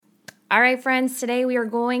All right, friends, today we are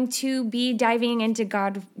going to be diving into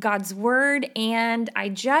God's Word, and I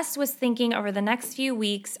just was thinking over the next few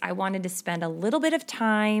weeks, I wanted to spend a little bit of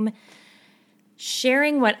time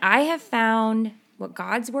sharing what I have found, what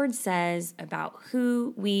God's Word says about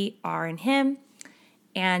who we are in Him.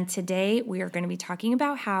 And today we are going to be talking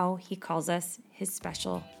about how He calls us His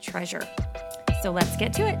special treasure. So let's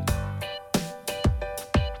get to it.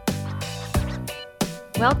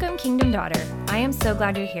 Welcome, Kingdom Daughter. I am so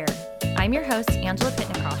glad you're here. I'm your host, Angela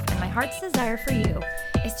Pitnikoff, and my heart's desire for you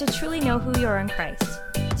is to truly know who you are in Christ,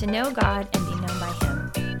 to know God and be known by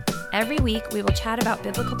Him. Every week, we will chat about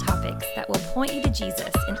biblical topics that will point you to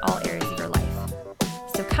Jesus in all areas of your life.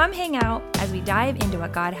 So come hang out as we dive into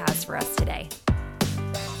what God has for us today.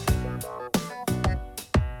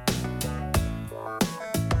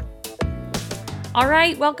 All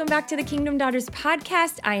right, welcome back to the Kingdom Daughters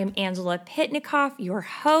podcast. I am Angela Pitnikoff, your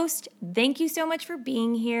host. Thank you so much for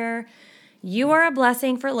being here. You are a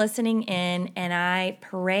blessing for listening in, and I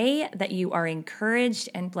pray that you are encouraged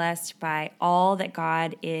and blessed by all that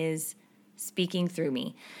God is speaking through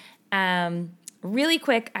me. Really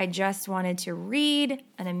quick, I just wanted to read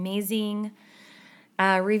an amazing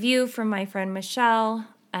review from my friend Michelle.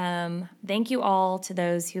 Thank you all to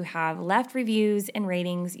those who have left reviews and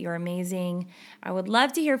ratings. You're amazing. I would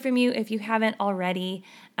love to hear from you if you haven't already.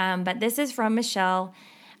 But this is from Michelle.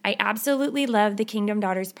 I absolutely love the Kingdom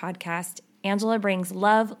Daughters podcast. Angela brings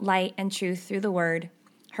love, light, and truth through the word.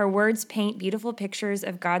 Her words paint beautiful pictures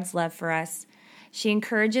of God's love for us. She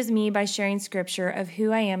encourages me by sharing scripture of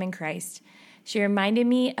who I am in Christ. She reminded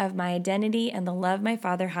me of my identity and the love my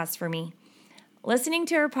Father has for me. Listening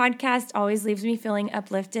to her podcast always leaves me feeling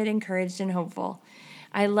uplifted, encouraged, and hopeful.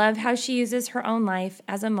 I love how she uses her own life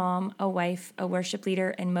as a mom, a wife, a worship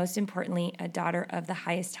leader, and most importantly, a daughter of the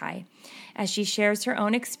highest high, as she shares her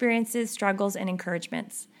own experiences, struggles, and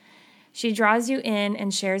encouragements. She draws you in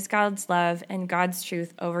and shares God's love and God's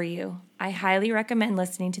truth over you. I highly recommend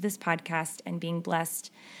listening to this podcast and being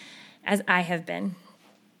blessed as I have been.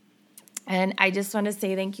 And I just want to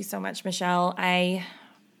say thank you so much, Michelle. I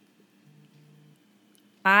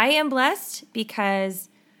am blessed because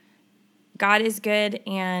God is good,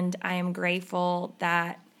 and I am grateful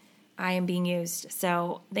that I am being used.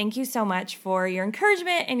 So thank you so much for your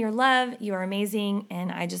encouragement and your love. You are amazing,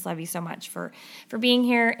 and I just love you so much for being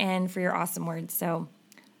here and for your awesome words. So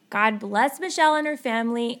God bless Michelle and her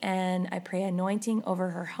family, and I pray anointing over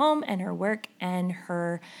her home and her work and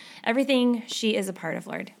her everything she is a part of,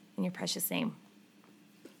 Lord, in your precious name.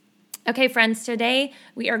 Okay, friends, today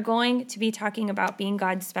we are going to be talking about being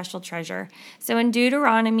God's special treasure. So in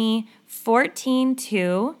Deuteronomy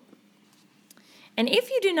 14:2, and if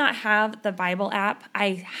you do not have the Bible app,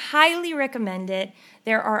 I highly recommend it.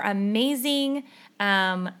 There are amazing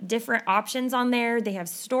different options on there. They have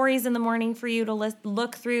stories in the morning for you to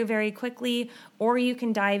look through very quickly, or you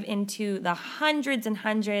can dive into the hundreds and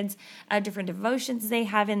hundreds of different devotions they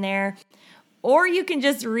have in there, or you can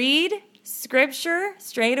just read Scripture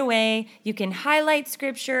straight away. You can highlight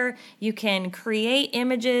Scripture. You can create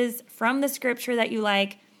images from the Scripture that you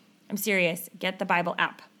like. I'm serious. Get the Bible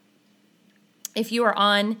app. If you are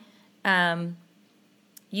on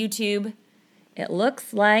YouTube, it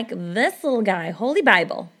looks like this little guy, Holy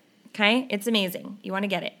Bible. Okay? It's amazing. You want to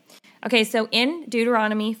get it. Okay, so in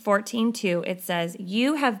Deuteronomy 14:2, it says,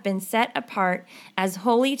 "You have been set apart as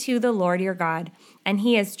holy to the Lord your God, and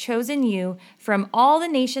He has chosen you from all the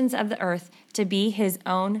nations of the earth to be His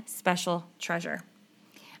own special treasure."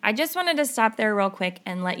 I just wanted to stop there real quick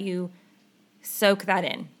and let you soak that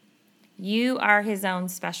in. You are His own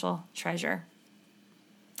special treasure.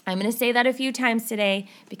 I'm going to say that a few times today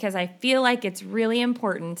because I feel like it's really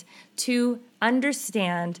important to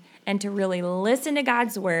understand and to really listen to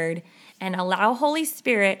God's word and allow Holy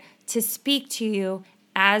Spirit to speak to you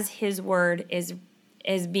as His word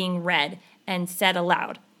is being read and said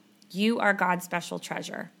aloud. You are God's special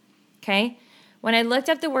treasure. Okay? When I looked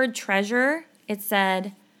up the word treasure, it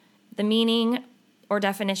said the meaning or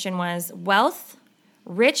definition was wealth,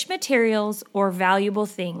 rich materials, or valuable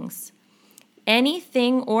things.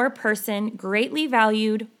 Anything or person greatly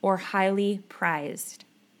valued or highly prized.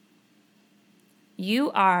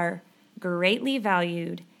 You are greatly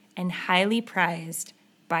valued and highly prized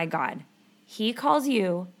by God. He calls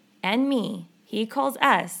you and me, He calls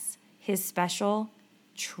us His special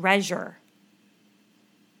treasure.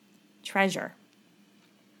 Treasure.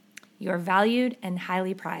 You are valued and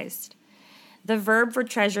highly prized. The verb for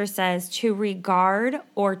treasure says to regard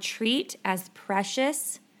or treat as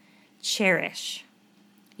precious, cherish.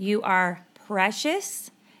 You are precious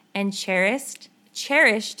and cherished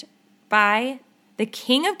by the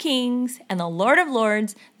King of Kings and the Lord of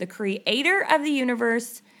Lords, the creator of the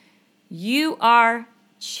universe, you are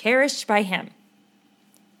cherished by him.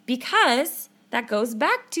 Because that goes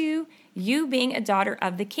back to you being a daughter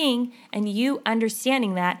of the King and you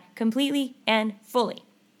understanding that completely and fully.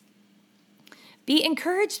 Be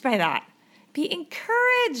encouraged by that. Be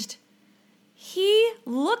encouraged. He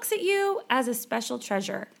looks at you as a special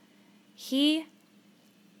treasure. He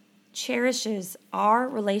cherishes our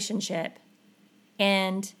relationship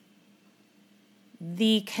and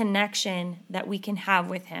the connection that we can have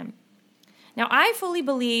with him. Now, I fully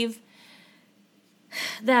believe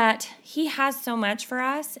that he has so much for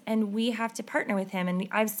us and we have to partner with him. And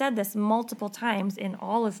I've said this multiple times in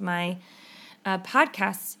all of my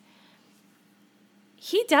podcasts.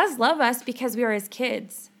 He does love us because we are his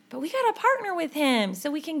kids, but we got to partner with him so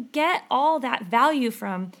we can get all that value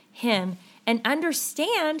from him and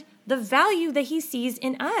understand the value that he sees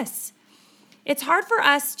in us. It's hard for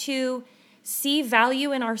us to see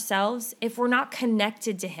value in ourselves if we're not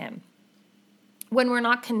connected to him. When we're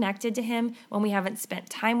not connected to him, when we haven't spent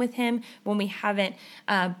time with him, when we haven't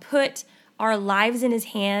put our lives in his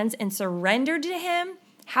hands and surrendered to him,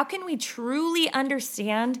 how can we truly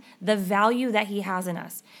understand the value that he has in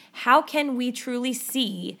us? How can we truly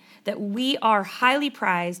see that we are highly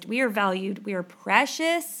prized, we are valued, we are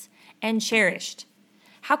precious and cherished?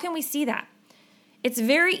 How can we see that? It's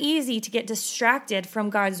very easy to get distracted from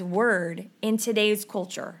God's word in today's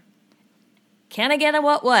culture. Can I get a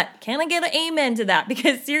what? Can I get an amen to that?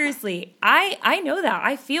 Because seriously, I know that.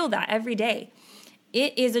 I feel that every day.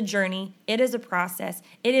 It is a journey. It is a process.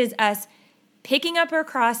 It is us picking up our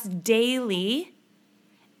cross daily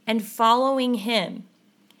and following him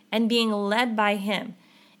and being led by him.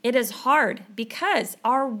 It is hard because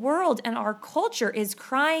our world and our culture is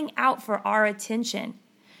crying out for our attention.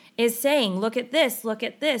 Is saying, look at this, look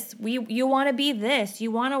at this. You want to be this.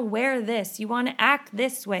 You want to wear this. You want to act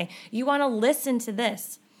this way. You want to listen to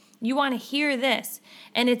this. You want to hear this.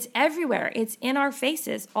 And it's everywhere. It's in our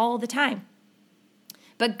faces all the time.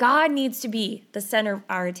 But God needs to be the center of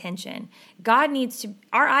our attention. Our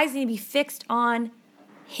eyes need to be fixed on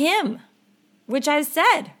him, which I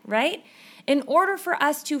said, right? In order for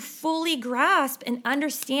us to fully grasp and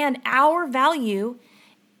understand our value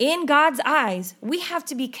in God's eyes, we have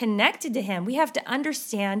to be connected to him. We have to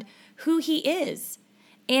understand who he is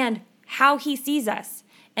and how he sees us.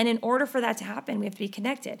 And in order for that to happen, we have to be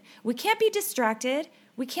connected. We can't be distracted.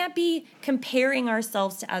 We can't be comparing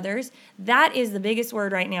ourselves to others. That is the biggest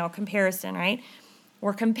word right now, comparison, right?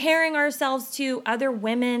 We're comparing ourselves to other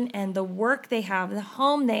women and the work they have, the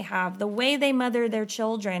home they have, the way they mother their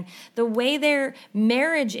children, the way their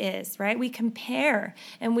marriage is, right? We compare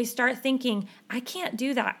and we start thinking, I can't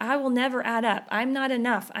do that. I will never add up. I'm not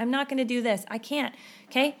enough. I'm not going to do this. I can't.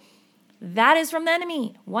 Okay? That is from the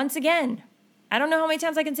enemy. Once again, I don't know how many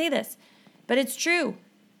times I can say this, but it's true.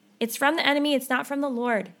 It's from the enemy. It's not from the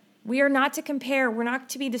Lord. We are not to compare. We're not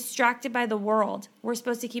to be distracted by the world. We're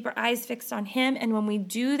supposed to keep our eyes fixed on him. And when we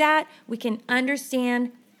do that, we can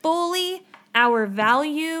understand fully our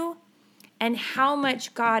value and how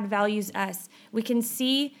much God values us. We can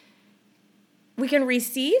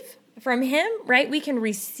receive from him, right? We can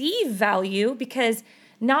receive value because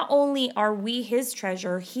not only are we his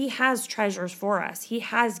treasure, he has treasures for us. He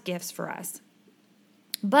has gifts for us.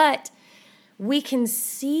 But we can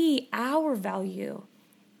see our value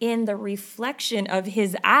in the reflection of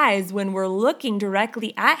his eyes when we're looking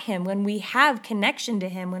directly at him, when we have connection to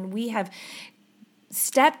him, when we have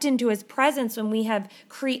stepped into his presence, when we have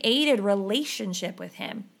created relationship with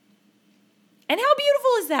him. And how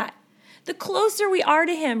beautiful is that? The closer we are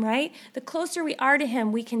to him, right? The closer we are to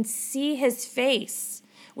him, we can see his face.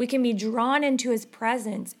 We can be drawn into his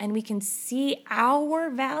presence and we can see our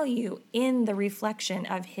value in the reflection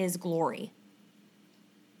of his glory.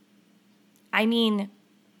 I mean,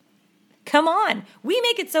 come on. We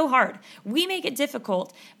make it so hard. We make it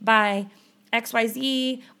difficult by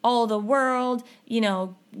XYZ, all the world,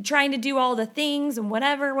 trying to do all the things and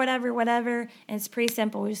whatever. And it's pretty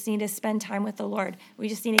simple. We just need to spend time with the Lord. We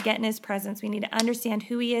just need to get in his presence. We need to understand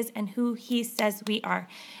who he is and who he says we are.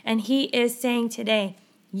 And he is saying today,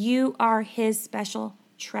 you are his special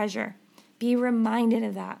treasure. Be reminded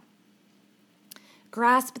of that.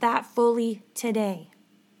 Grasp that fully today.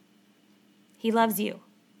 He loves you.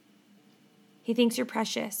 He thinks you're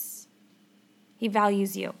precious. He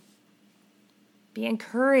values you. Be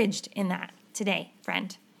encouraged in that today,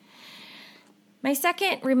 friend. My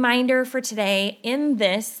second reminder for today in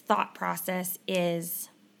this thought process is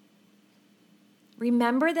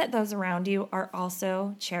remember that those around you are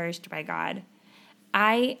also cherished by God.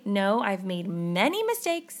 I know I've made many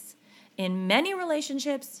mistakes, in many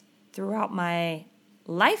relationships throughout my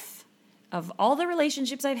life, of all the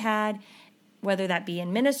relationships I've had, whether that be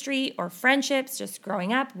in ministry or friendships, just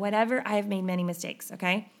growing up, whatever, I have made many mistakes,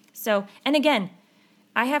 okay? So, and again,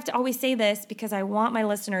 I have to always say this because I want my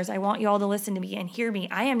listeners, I want you all to listen to me and hear me.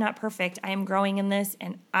 I am not perfect. I am growing in this,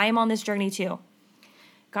 and I am on this journey too.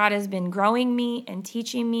 God has been growing me and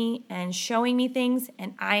teaching me and showing me things,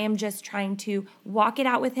 and I am just trying to walk it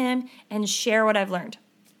out with Him and share what I've learned.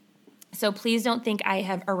 So please don't think I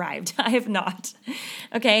have arrived. I have not.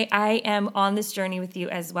 Okay, I am on this journey with you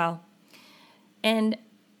as well. And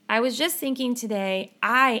I was just thinking today,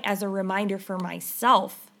 as a reminder for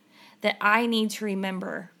myself, that I need to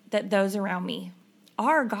remember that those around me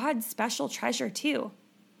are God's special treasure too.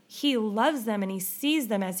 He loves them and He sees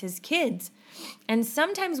them as His kids. And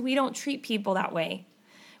sometimes we don't treat people that way.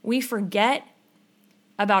 We forget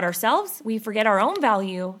about ourselves. We forget our own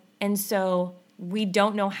value. And so we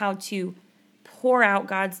don't know how to pour out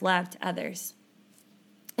God's love to others.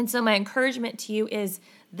 And so my encouragement to you is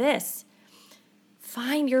this: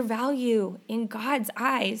 find your value in God's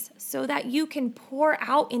eyes so that you can pour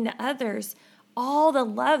out into others all the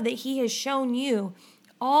love that He has shown you,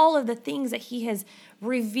 all of the things that He has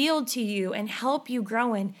revealed to you and help you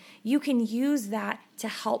grow in. You can use that to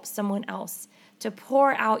help someone else, to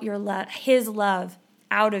pour out your love, His love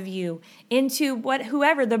out of you into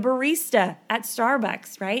whoever, the barista at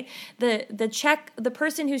Starbucks, right? The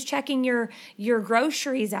person who's checking your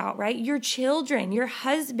groceries out, right? Your children, your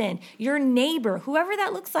husband, your neighbor, whoever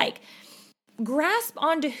that looks like. Grasp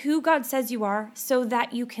onto who God says you are so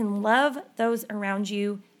that you can love those around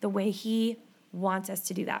you the way He wants us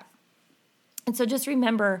to do that. And so just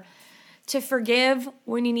remember to forgive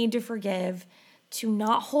when you need to forgive, to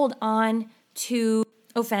not hold on to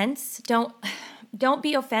offense. Don't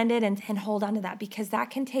be offended and hold on to that, because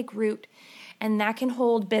that can take root and that can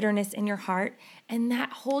hold bitterness in your heart, and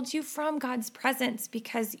that holds you from God's presence,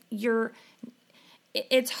 because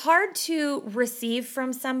it's hard to receive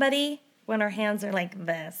from somebody when our hands are like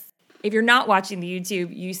this. If you're not watching the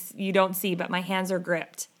YouTube, you don't see, but my hands are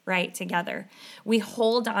gripped right together. We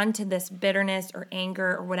hold on to this bitterness or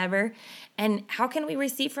anger or whatever. And how can we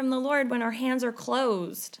receive from the Lord when our hands are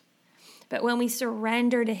closed? But when we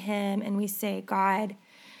surrender to Him and we say, God,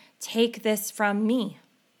 take this from me,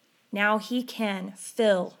 now He can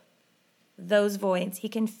fill those voids. He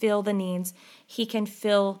can fill the needs. He can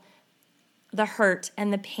fill the hurt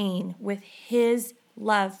and the pain with His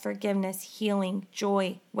love, forgiveness, healing,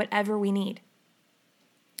 joy, whatever we need.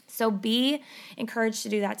 So be encouraged to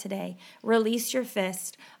do that today. Release your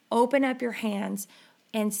fist, open up your hands,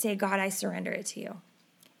 and say, God, I surrender it to you.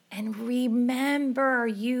 And remember,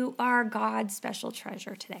 you are God's special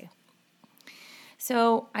treasure today.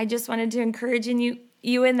 So I just wanted to encourage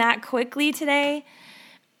you in that quickly today.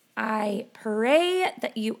 I pray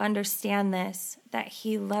that you understand this, that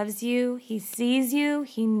He loves you, He sees you,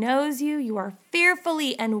 He knows you. You are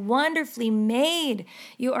fearfully and wonderfully made.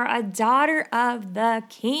 You are a daughter of the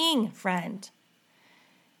King, friend.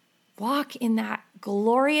 Walk in that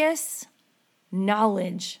glorious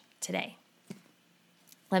knowledge today.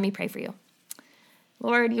 Let me pray for you.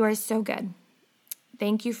 Lord, you are so good.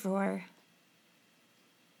 Thank you for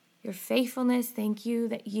your faithfulness. Thank you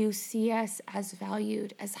that you see us as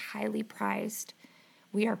valued, as highly prized.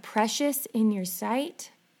 We are precious in your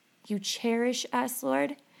sight. You cherish us,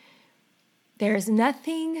 Lord. There is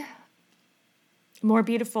nothing more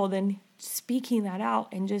beautiful than speaking that out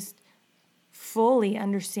and just fully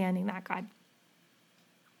understanding that, God.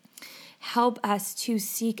 Help us to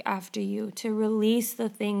seek after you, to release the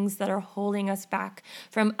things that are holding us back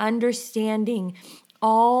from understanding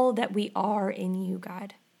all that we are in you,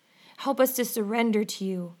 God. Help us to surrender to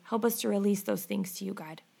you. Help us to release those things to you,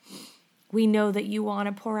 God. We know that you want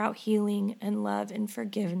to pour out healing and love and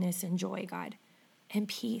forgiveness and joy, God, and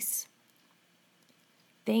peace.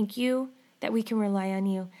 Thank you that we can rely on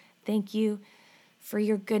you. Thank you for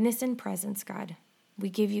your goodness and presence, God. We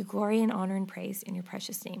give you glory and honor and praise in your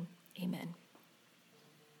precious name. Amen.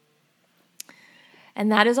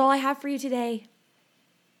 And that is all I have for you today.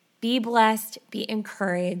 Be blessed, be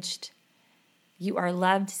encouraged. You are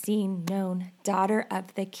loved, seen, known, daughter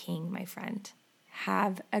of the King, my friend.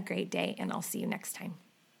 Have a great day, and I'll see you next time.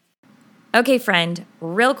 Okay, friend,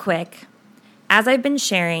 real quick. As I've been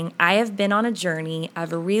sharing, I have been on a journey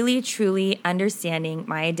of really, truly understanding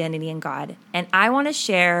my identity in God. And I want to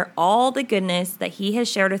share all the goodness that He has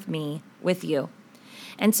shared with me with you.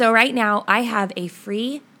 And so right now, I have a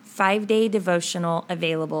free 5-day devotional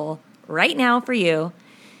available right now for you.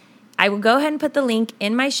 I will go ahead and put the link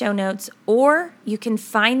in my show notes, or you can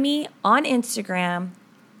find me on Instagram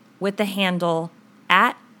with the handle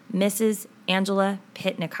Mrs. Angela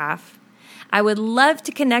Pitnikoff. I would love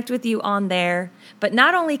to connect with you on there, but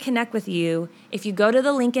not only connect with you, if you go to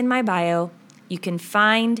the link in my bio, you can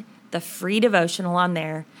find the free devotional on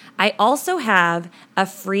there. I also have a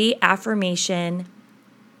free affirmation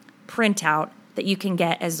printout that you can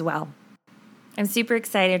get as well. I'm super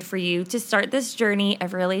excited for you to start this journey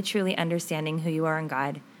of really truly understanding who you are in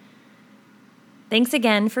God. Thanks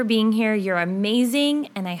again for being here. You're amazing,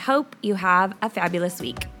 and I hope you have a fabulous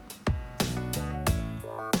week.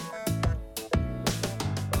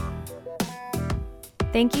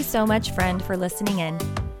 Thank you so much, friend, for listening in.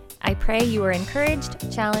 I pray you are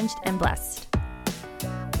encouraged, challenged, and blessed.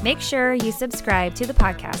 Make sure you subscribe to the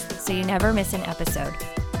podcast so you never miss an episode.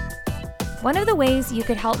 One of the ways you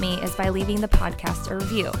could help me is by leaving the podcast a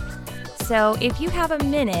review. So if you have a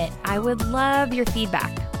minute, I would love your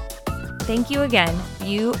feedback. Thank you again.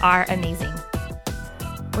 You are amazing.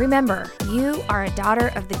 Remember, you are a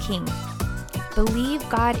daughter of the King. Believe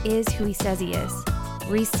God is who He says He is.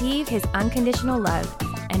 Receive His unconditional love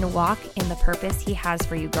and walk in the purpose He has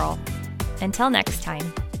for you, girl. Until next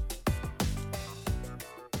time.